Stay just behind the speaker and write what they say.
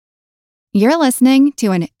You're listening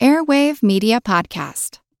to an Airwave Media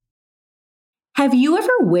Podcast. Have you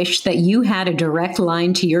ever wished that you had a direct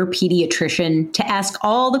line to your pediatrician to ask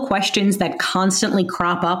all the questions that constantly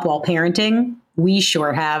crop up while parenting? We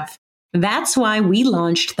sure have. That's why we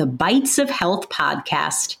launched the Bites of Health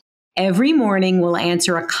podcast. Every morning, we'll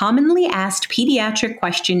answer a commonly asked pediatric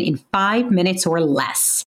question in 5 minutes or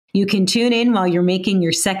less. You can tune in while you're making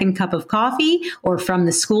your second cup of coffee or from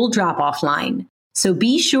the school drop-off line. So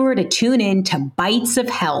be sure to tune in to Bites of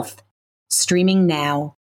Health, streaming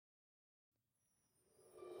now.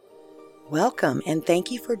 Welcome, and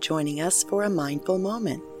thank you for joining us for a mindful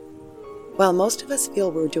moment. While most of us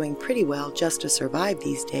feel we're doing pretty well just to survive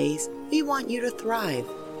these days, we want you to thrive.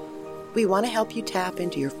 We want to help you tap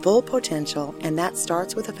into your full potential, and that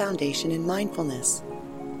starts with a foundation in mindfulness.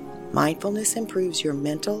 Mindfulness improves your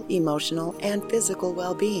mental, emotional, and physical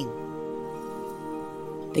well-being.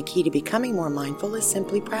 The key to becoming more mindful is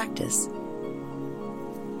simply practice.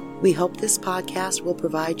 We hope this podcast will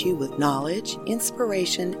provide you with knowledge,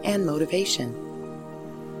 inspiration, and motivation.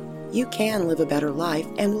 You can live a better life,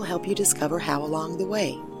 and we'll help you discover how along the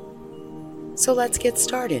way. So let's get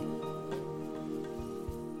started.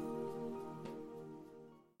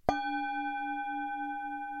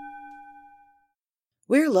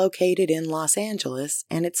 We're located in Los Angeles,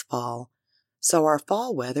 and it's fall, so our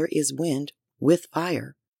fall weather is wind with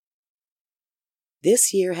fire.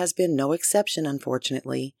 This year has been no exception,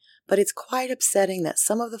 unfortunately, but it's quite upsetting that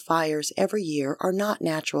some of the fires every year are not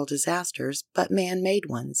natural disasters, but man-made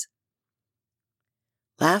ones.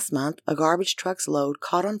 Last month, a garbage truck's load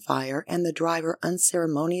caught on fire and the driver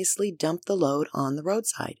unceremoniously dumped the load on the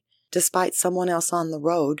roadside, despite someone else on the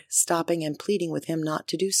road stopping and pleading with him not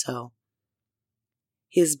to do so.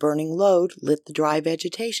 His burning load lit the dry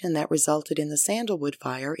vegetation that resulted in the Sandalwood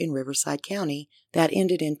Fire in Riverside County that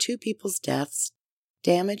ended in 2 people's deaths,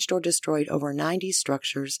 damaged or destroyed over 90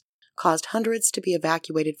 structures, caused hundreds to be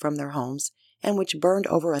evacuated from their homes, and which burned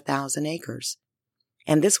over 1,000 acres.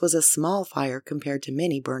 And this was a small fire compared to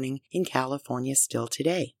many burning in California still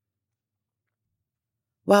today.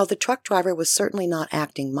 While the truck driver was certainly not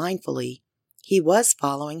acting mindfully, he was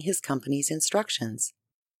following his company's instructions.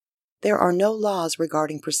 There are no laws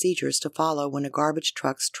regarding procedures to follow when a garbage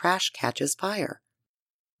truck's trash catches fire.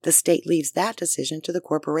 The state leaves that decision to the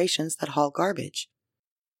corporations that haul garbage.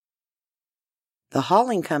 The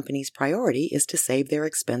hauling company's priority is to save their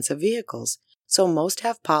expensive vehicles, so most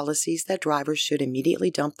have policies that drivers should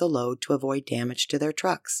immediately dump the load to avoid damage to their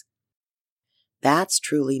trucks. That's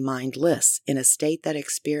truly mindless in a state that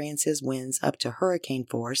experiences winds up to hurricane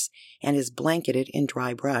force and is blanketed in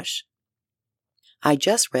dry brush. I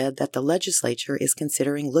just read that the legislature is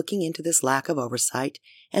considering looking into this lack of oversight,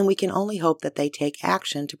 and we can only hope that they take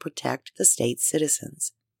action to protect the state's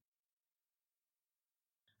citizens.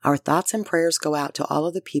 Our thoughts and prayers go out to all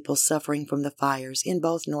of the people suffering from the fires in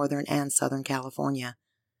both Northern and Southern California.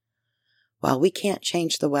 While we can't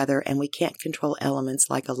change the weather and we can't control elements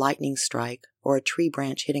like a lightning strike or a tree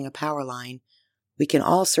branch hitting a power line, we can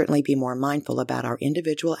all certainly be more mindful about our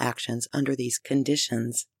individual actions under these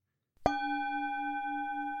conditions.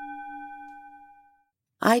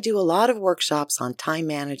 I do a lot of workshops on time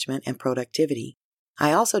management and productivity.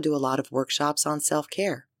 I also do a lot of workshops on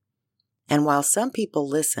self-care. And while some people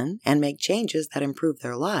listen and make changes that improve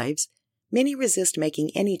their lives, many resist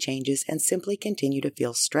making any changes and simply continue to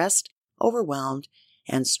feel stressed, overwhelmed,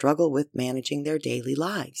 and struggle with managing their daily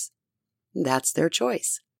lives. That's their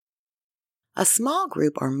choice. A small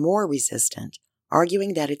group are more resistant,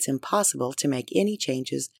 arguing that it's impossible to make any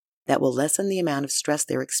changes that will lessen the amount of stress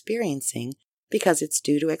they're experiencing because it's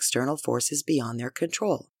due to external forces beyond their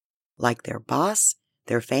control, like their boss,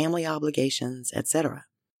 their family obligations, etc.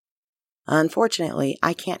 Unfortunately,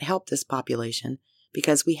 I can't help this population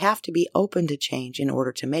because we have to be open to change in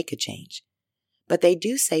order to make a change. But they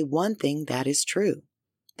do say one thing that is true,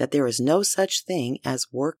 that there is no such thing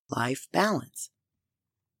as work-life balance.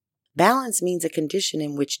 Balance means a condition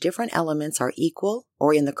in which different elements are equal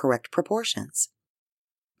or in the correct proportions.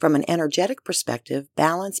 From an energetic perspective,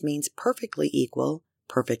 balance means perfectly equal,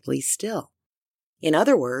 perfectly still. In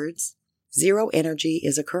other words, zero energy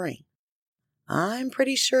is occurring. I'm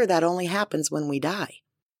pretty sure that only happens when we die.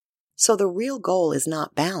 So the real goal is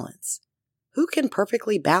not balance. Who can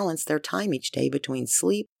perfectly balance their time each day between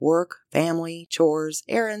sleep, work, family, chores,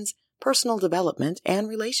 errands, personal development, and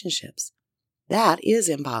relationships? That is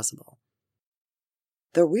impossible.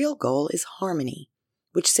 The real goal is harmony,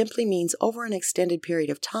 which simply means over an extended period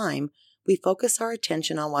of time, we focus our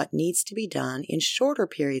attention on what needs to be done in shorter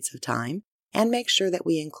periods of time and make sure that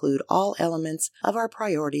we include all elements of our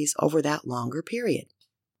priorities over that longer period.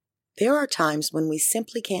 There are times when we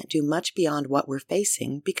simply can't do much beyond what we're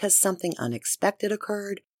facing because something unexpected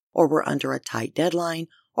occurred, or we're under a tight deadline,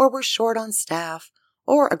 or we're short on staff,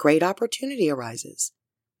 or a great opportunity arises.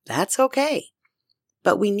 That's okay.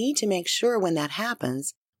 But we need to make sure when that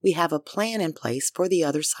happens, we have a plan in place for the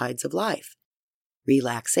other sides of life.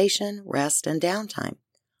 Relaxation, rest, and downtime.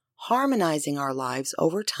 Harmonizing our lives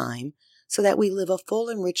over time so that we live a full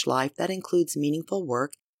and rich life that includes meaningful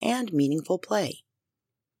work and meaningful play.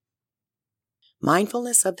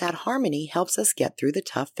 Mindfulness of that harmony helps us get through the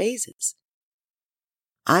tough phases.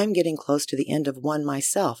 I'm getting close to the end of one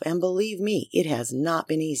myself, and believe me, it has not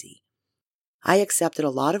been easy. I accepted a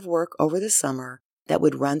lot of work over the summer that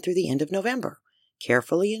would run through the end of November,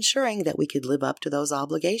 carefully ensuring that we could live up to those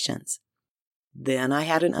obligations. Then I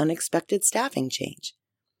had an unexpected staffing change.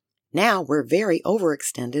 Now we're very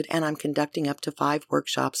overextended, and I'm conducting up to 5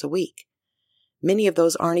 workshops a week. Many of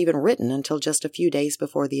those aren't even written until just a few days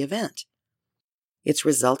before the event. It's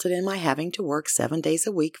resulted in my having to work 7 days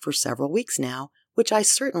a week for several weeks now, which I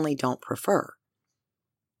certainly don't prefer.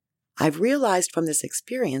 I've realized from this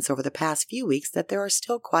experience over the past few weeks that there are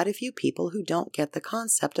still quite a few people who don't get the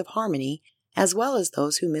concept of harmony, as well as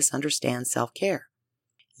those who misunderstand self-care.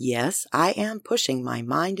 Yes, I am pushing my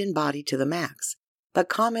mind and body to the max, but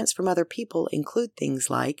comments from other people include things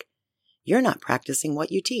like, "You're not practicing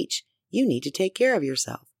what you teach. You need to take care of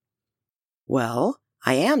yourself." Well,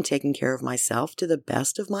 I am taking care of myself to the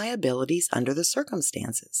best of my abilities under the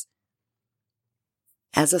circumstances.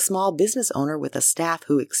 As a small business owner with a staff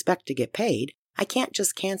who expect to get paid, I can't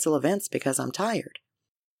just cancel events because I'm tired.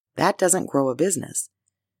 That doesn't grow a business.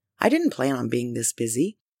 I didn't plan on being this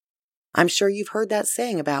busy. I'm sure you've heard that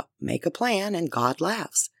saying about make a plan and God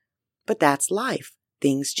laughs. But that's life.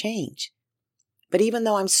 Things change. But even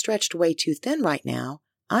though I'm stretched way too thin right now,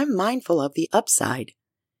 I'm mindful of the upside.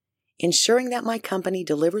 Ensuring that my company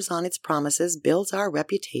delivers on its promises builds our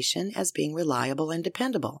reputation as being reliable and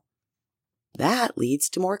dependable. That leads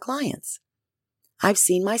to more clients. I've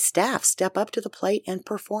seen my staff step up to the plate and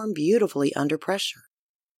perform beautifully under pressure.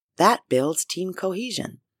 That builds team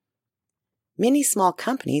cohesion. Many small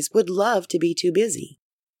companies would love to be too busy.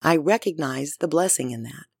 I recognize the blessing in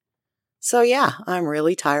that. So yeah, I'm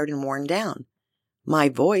really tired and worn down. My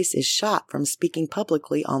voice is shot from speaking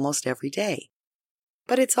publicly almost every day.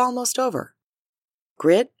 But it's almost over.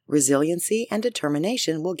 Grit, resiliency, and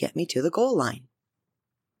determination will get me to the goal line.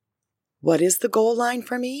 What is the goal line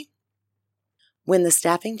for me? When the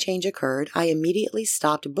staffing change occurred, I immediately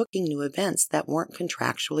stopped booking new events that weren't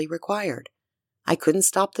contractually required. I couldn't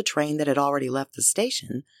stop the train that had already left the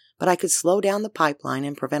station, but I could slow down the pipeline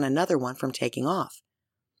and prevent another one from taking off.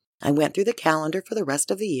 I went through the calendar for the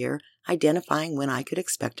rest of the year, identifying when I could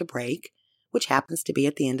expect a break, which happens to be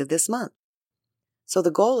at the end of this month. So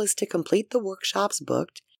the goal is to complete the workshops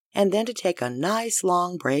booked and then to take a nice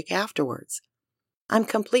long break afterwards. I'm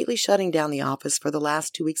completely shutting down the office for the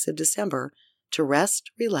last 2 weeks of December to rest,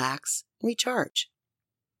 relax, recharge.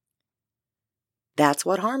 That's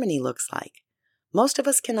what harmony looks like. Most of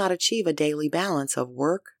us cannot achieve a daily balance of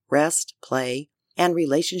work, rest, play, and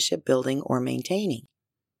relationship building or maintaining.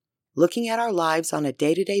 Looking at our lives on a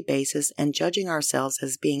day-to-day basis and judging ourselves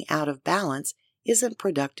as being out of balance isn't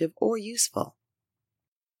productive or useful.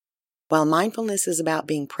 While mindfulness is about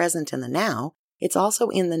being present in the now, it's also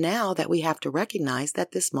in the now that we have to recognize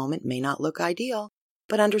that this moment may not look ideal,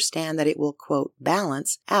 but understand that it will, quote,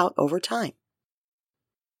 balance out over time.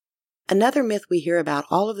 Another myth we hear about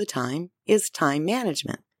all of the time is time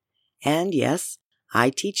management. And yes, I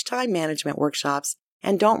teach time management workshops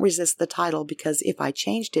and don't resist the title because if I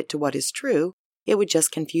changed it to what is true, it would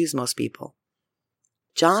just confuse most people.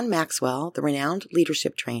 John Maxwell, the renowned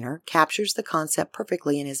leadership trainer, captures the concept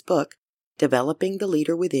perfectly in his book, Developing the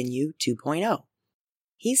Leader Within You 2.0.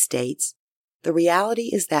 He states, "The reality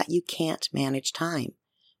is that you can't manage time.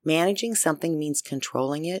 Managing something means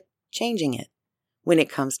controlling it, changing it. When it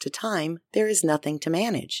comes to time, there is nothing to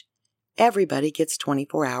manage. Everybody gets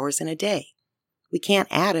 24 hours in a day. We can't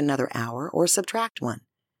add another hour or subtract one.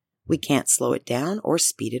 We can't slow it down or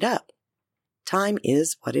speed it up. Time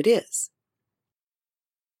is what it is."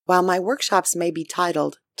 While my workshops may be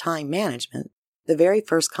titled Time Management, the very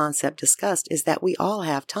first concept discussed is that we all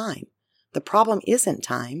have time. The problem isn't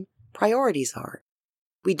time, priorities are.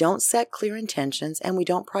 We don't set clear intentions and we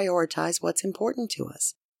don't prioritize what's important to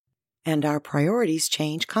us. And our priorities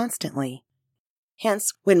change constantly.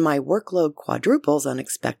 Hence, when my workload quadruples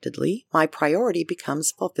unexpectedly, my priority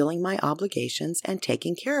becomes fulfilling my obligations and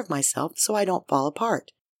taking care of myself so I don't fall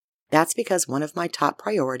apart. That's because one of my top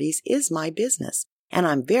priorities is my business, and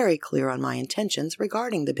I'm very clear on my intentions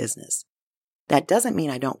regarding the business. That doesn't mean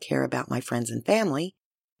I don't care about my friends and family.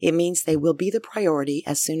 It means they will be the priority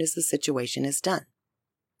as soon as the situation is done.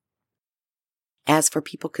 As for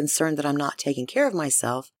people concerned that I'm not taking care of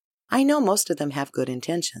myself, I know most of them have good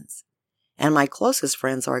intentions. And my closest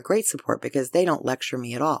friends are a great support because they don't lecture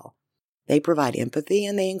me at all. They provide empathy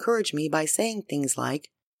and they encourage me by saying things like,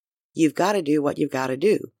 "You've got to do what you've got to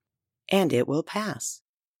do, and it will pass."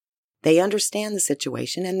 They understand the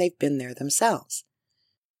situation and they've been there themselves.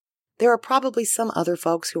 There are probably some other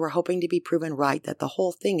folks who are hoping to be proven right that the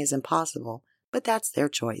whole thing is impossible, but that's their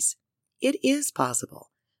choice. It is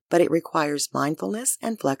possible, but it requires mindfulness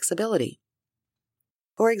and flexibility.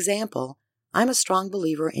 For example, I'm a strong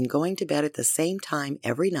believer in going to bed at the same time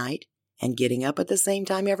every night and getting up at the same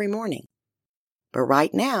time every morning. But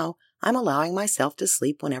right now, I'm allowing myself to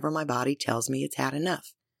sleep whenever my body tells me it's had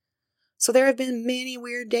enough. So there have been many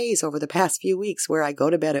weird days over the past few weeks where I go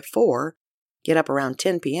to bed at 4, get up around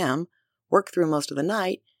 10 p.m., work through most of the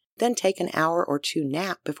night, then take an hour or two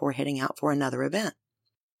nap before heading out for another event.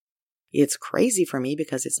 It's crazy for me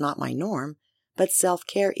because it's not my norm, but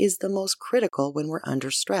self-care is the most critical when we're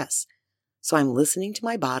under stress, so I'm listening to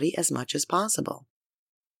my body as much as possible.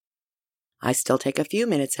 I still take a few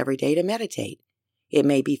minutes every day to meditate. It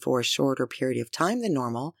may be for a shorter period of time than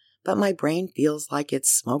normal, but my brain feels like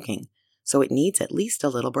it's smoking, so it needs at least a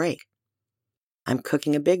little break. I'm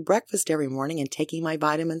cooking a big breakfast every morning and taking my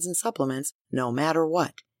vitamins and supplements no matter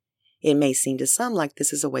what. It may seem to some like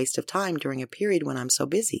this is a waste of time during a period when I'm so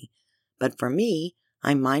busy, but for me,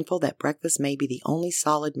 I'm mindful that breakfast may be the only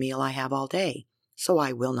solid meal I have all day, so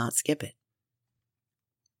I will not skip it.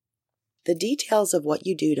 The details of what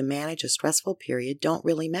you do to manage a stressful period don't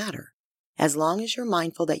really matter, as long as you're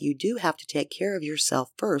mindful that you do have to take care of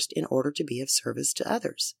yourself first in order to be of service to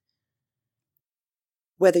others.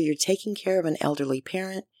 Whether you're taking care of an elderly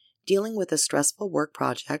parent, dealing with a stressful work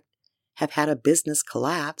project, have had a business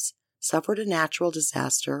collapse, suffered a natural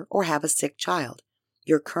disaster, or have a sick child,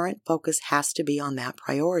 your current focus has to be on that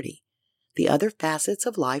priority. The other facets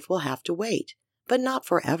of life will have to wait, but not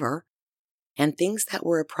forever. And things that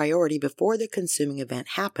were a priority before the consuming event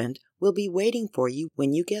happened will be waiting for you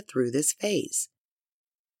when you get through this phase.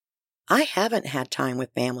 I haven't had time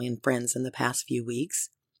with family and friends in the past few weeks.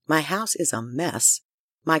 My house is a mess.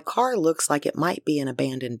 My car looks like it might be an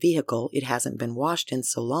abandoned vehicle. It hasn't been washed in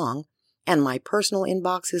so long. And my personal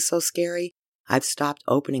inbox is so scary, I've stopped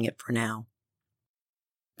opening it for now.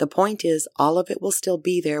 The point is, all of it will still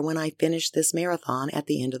be there when I finish this marathon at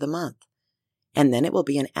the end of the month. And then it will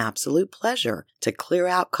be an absolute pleasure to clear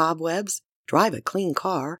out cobwebs, drive a clean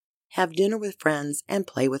car, have dinner with friends, and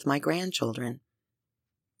play with my grandchildren.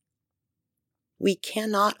 We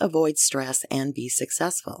cannot avoid stress and be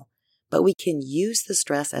successful, but we can use the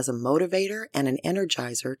stress as a motivator and an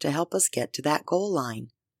energizer to help us get to that goal line.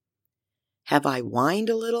 Have I whined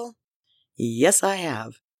a little? Yes, I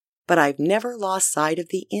have. But I've never lost sight of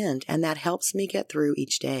the end, and that helps me get through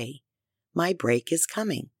each day. My break is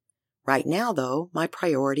coming. Right now, though, my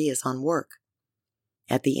priority is on work.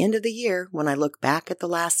 At the end of the year, when I look back at the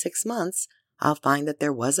last 6 months, I'll find that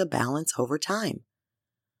there was a balance over time.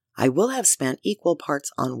 I will have spent equal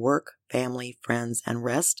parts on work, family, friends, and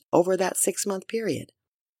rest over that 6-month period.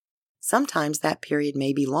 Sometimes that period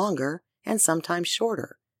may be longer and sometimes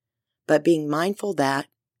shorter, but being mindful that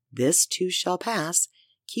this too shall pass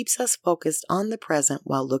keeps us focused on the present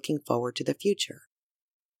while looking forward to the future.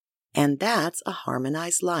 And that's a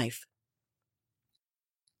harmonized life.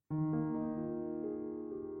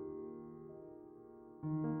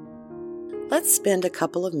 Let's spend a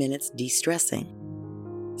couple of minutes de-stressing.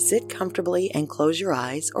 Sit comfortably and close your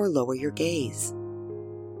eyes or lower your gaze.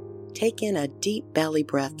 Take in a deep belly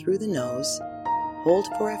breath through the nose, hold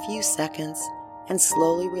for a few seconds, and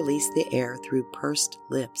slowly release the air through pursed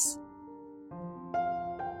lips.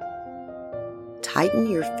 Tighten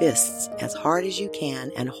your fists as hard as you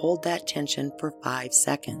can and hold that tension for 5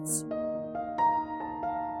 seconds.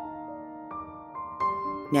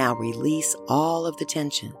 Now release all of the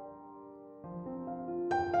tension.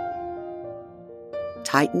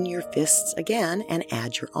 Tighten your fists again and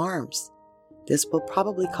add your arms. This will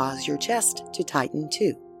probably cause your chest to tighten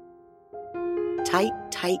too. Tight,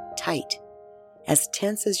 tight, tight, as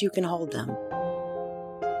tense as you can hold them.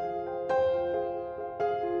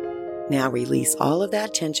 Now release all of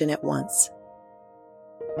that tension at once.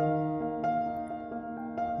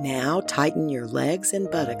 Now tighten your legs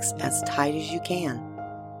and buttocks as tight as you can.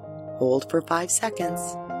 Hold for 5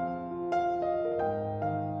 seconds.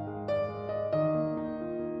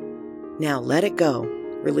 Now let it go.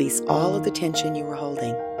 Release all of the tension you were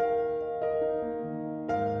holding.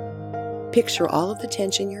 Picture all of the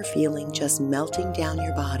tension you're feeling just melting down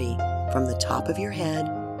your body from the top of your head,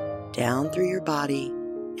 down through your body,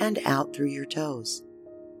 and out through your toes.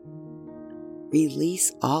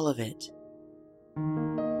 Release all of it.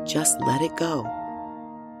 Just let it go.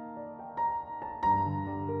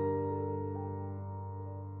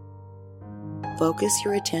 Focus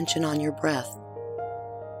your attention on your breath.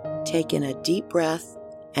 Take in a deep breath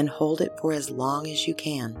and hold it for as long as you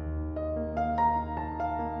can.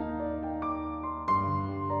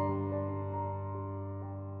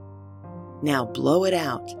 Now blow it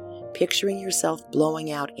out, picturing yourself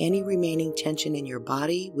blowing out any remaining tension in your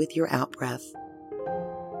body with your out-breath.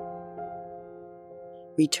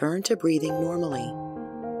 Return to breathing normally,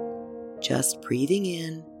 just breathing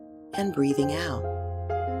in and breathing out.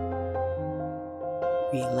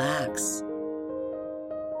 Relax.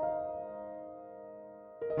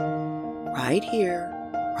 Right here,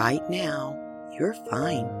 right now, you're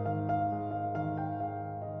fine.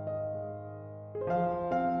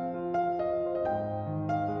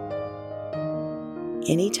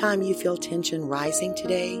 Anytime you feel tension rising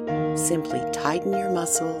today, simply tighten your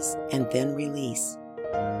muscles and then release.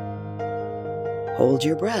 Hold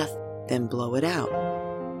your breath, then blow it out.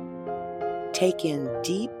 Take in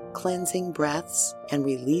deep, cleansing breaths and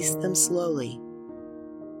release them slowly.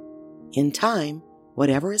 In time,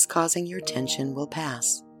 whatever is causing your tension will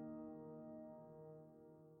pass.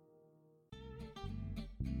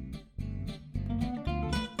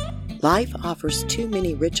 Life offers too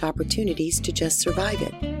many rich opportunities to just survive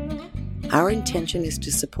it. Our intention is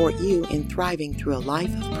to support you in thriving through a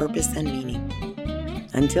life of purpose and meaning.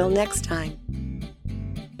 Until next time,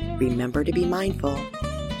 remember to be mindful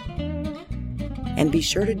and be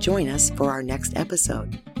sure to join us for our next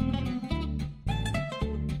episode.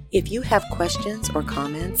 If you have questions or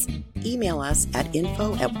comments, email us at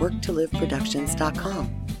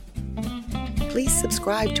info@worktoliveproductions.com. Please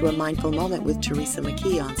subscribe to A Mindful Moment with Teresa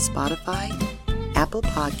McKee on Spotify, Apple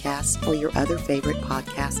Podcasts, or your other favorite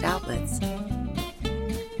podcast outlets.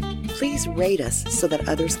 Please rate us so that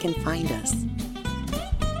others can find us.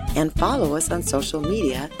 And follow us on social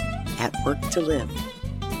media at Work to Live.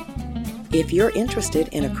 If you're interested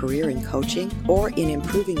in a career in coaching or in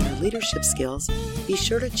improving your leadership skills, be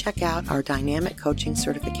sure to check out our Dynamic Coaching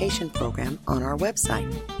Certification Program on our website.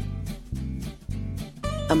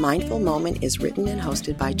 A Mindful Moment is written and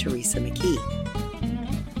hosted by Teresa McKee.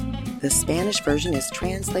 The Spanish version is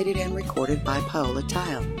translated and recorded by Paola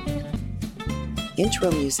Tile. Intro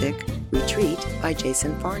music, Retreat by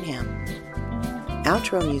Jason Farnham.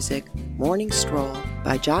 Outro music, Morning Stroll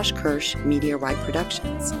by Josh Kirsch, Media Right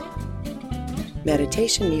Productions.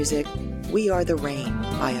 Meditation music, We Are the Rain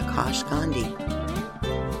by Akash Gandhi.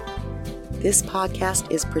 This podcast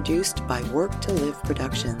is produced by Work to Live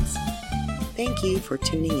Productions. Thank you for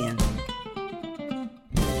tuning in.